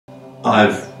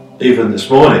I've even this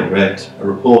morning read a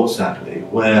report, sadly,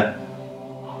 where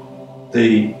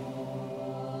the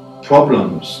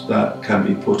problems that can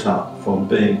be put up from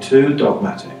being too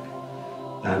dogmatic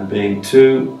and being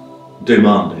too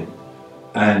demanding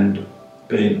and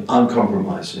being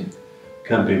uncompromising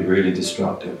can be really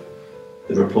destructive.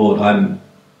 The report I'm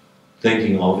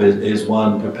thinking of is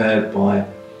one prepared by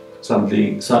some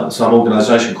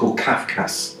organisation called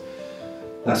CAFCASS.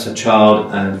 That's a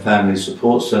child and family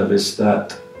support service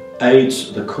that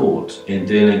aids the court in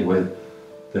dealing with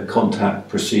the contact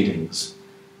proceedings,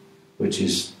 which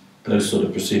is those sort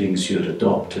of proceedings you'd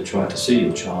adopt to try to see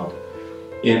your child,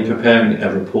 in preparing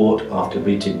a report after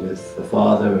meeting with the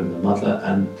father and the mother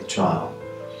and the child.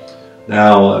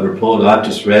 Now, a report I've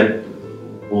just read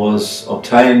was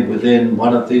obtained within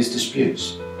one of these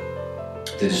disputes.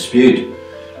 The dispute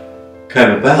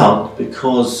came about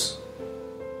because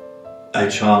a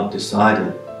child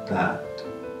decided that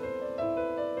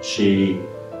she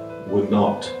would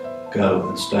not go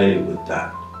and stay with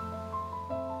Dad.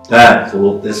 Dad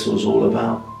thought this was all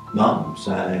about Mum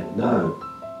saying, no,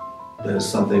 there's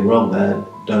something wrong there,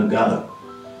 don't go.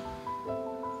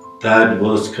 Dad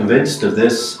was convinced of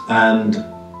this, and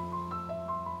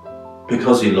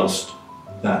because he lost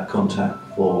that contact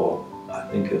for, I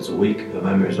think it was a week, if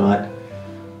my memory is right,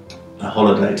 a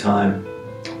holiday time,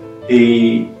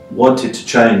 he wanted to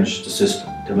change the system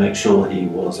to make sure he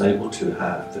was able to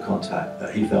have the contact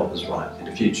that he felt was right in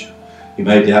the future. He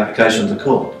made the application to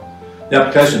court. The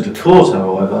application to court,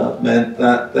 however, meant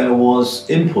that there was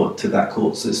input to that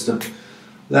court system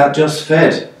that just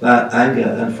fed that anger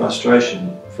and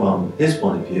frustration from his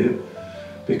point of view,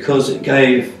 because it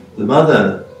gave the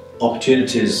mother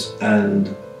opportunities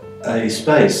and a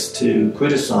space to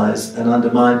criticise and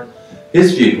undermine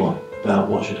his viewpoint about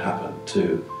what should happen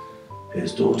to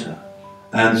his daughter.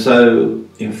 And so,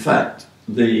 in fact,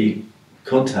 the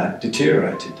contact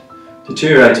deteriorated.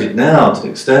 Deteriorated now to the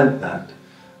extent that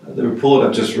the report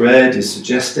I've just read is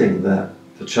suggesting that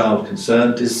the child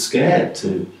concerned is scared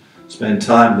to spend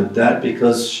time with Dad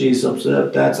because she's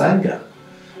observed Dad's anger.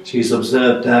 She's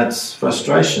observed Dad's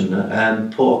frustration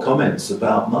and poor comments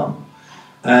about Mum,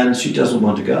 and she doesn't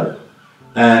want to go.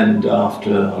 And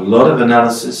after a lot of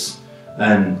analysis,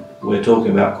 and we're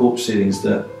talking about court proceedings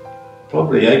that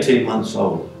probably 18 months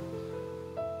old,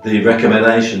 the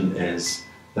recommendation is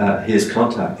that his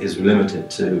contact is limited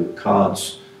to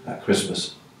cards at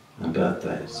Christmas and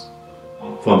birthdays.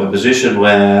 From a position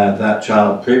where that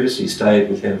child previously stayed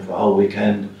with him for a whole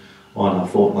weekend on a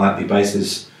fortnightly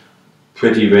basis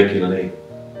pretty regularly,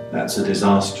 that's a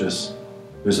disastrous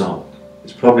result.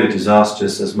 It's probably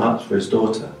disastrous as much for his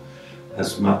daughter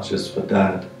as much as for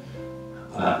Dad.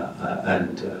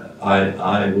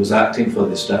 I was acting for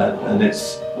this Dad, and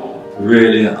it's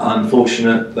really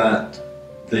unfortunate that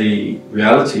the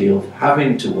reality of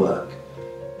having to work,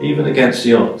 even against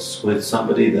the odds, with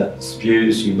somebody that's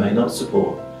views you may not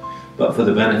support, but for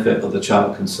the benefit of the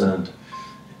child concerned,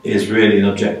 is really an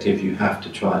objective you have to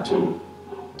try to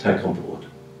take on board.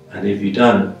 And if you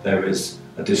don't, there is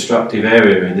a destructive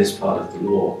area in this part of the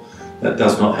law that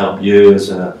does not help you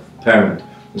as a parent,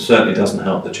 and certainly doesn't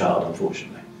help the child,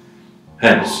 unfortunately.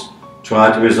 Hence,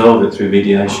 try to resolve it through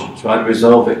mediation, try to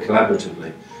resolve it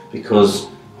collaboratively, because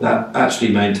that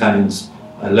actually maintains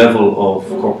a level of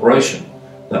cooperation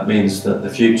that means that the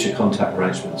future contact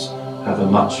arrangements have a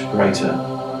much greater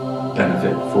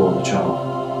benefit for the child.